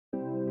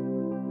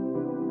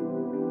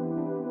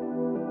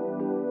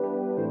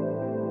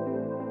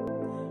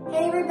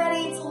Hey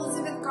everybody, it's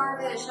Elizabeth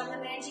Garvish. I'm the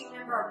managing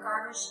member of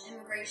Garvish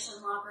Immigration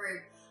Law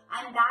Group.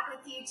 I'm back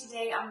with you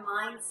today on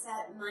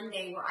Mindset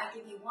Monday, where I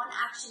give you one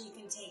action you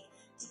can take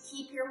to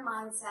keep your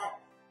mindset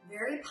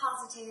very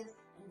positive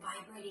and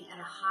vibrating at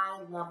a high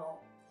level.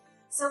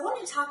 So I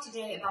want to talk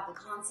today about the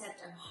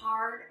concept of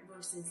hard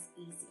versus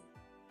easy.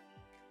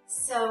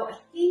 So I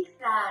think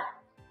that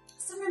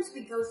sometimes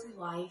we go through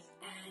life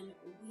and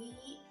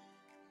we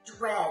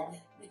dread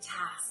the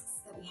tasks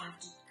that we have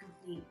to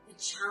complete, the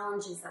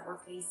challenges that we're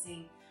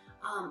facing.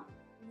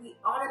 We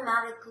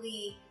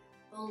automatically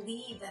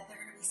believe that they're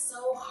going to be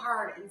so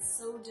hard and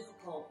so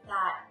difficult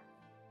that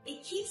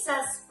it keeps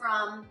us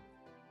from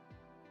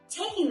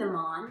taking them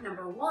on,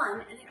 number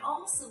one, and it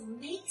also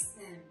makes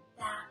them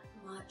that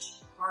much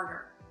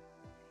harder.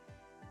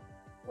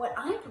 What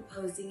I'm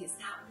proposing is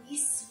that we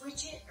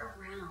switch it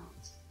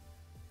around.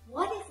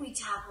 What if we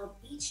tackled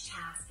each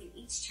task and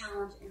each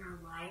challenge in our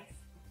life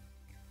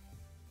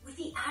with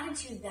the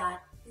attitude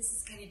that this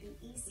is going to be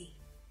easy?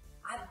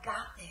 I've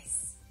got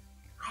this.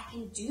 I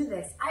can do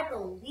this. I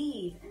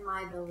believe in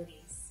my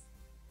abilities.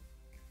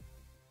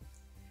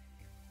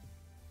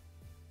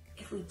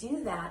 If we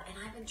do that, and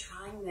I've been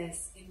trying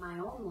this in my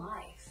own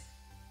life,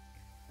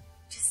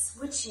 just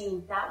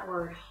switching that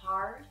word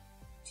hard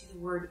to the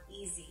word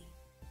easy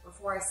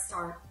before I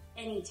start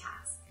any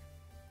task.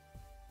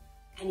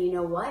 And you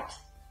know what?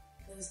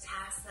 Those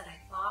tasks that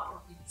I thought were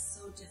going to be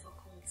so difficult,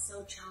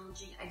 so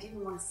challenging, I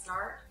didn't want to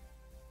start,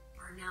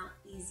 are now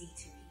easy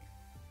to me.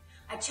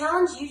 I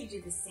challenge you to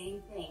do the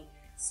same thing.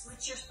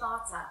 Switch your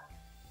thoughts up.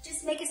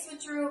 Just make a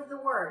switcheroo of the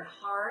word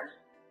hard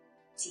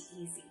to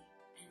easy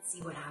and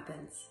see what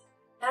happens.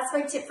 That's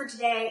my tip for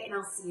today, and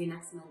I'll see you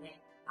next Monday.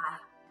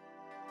 Bye.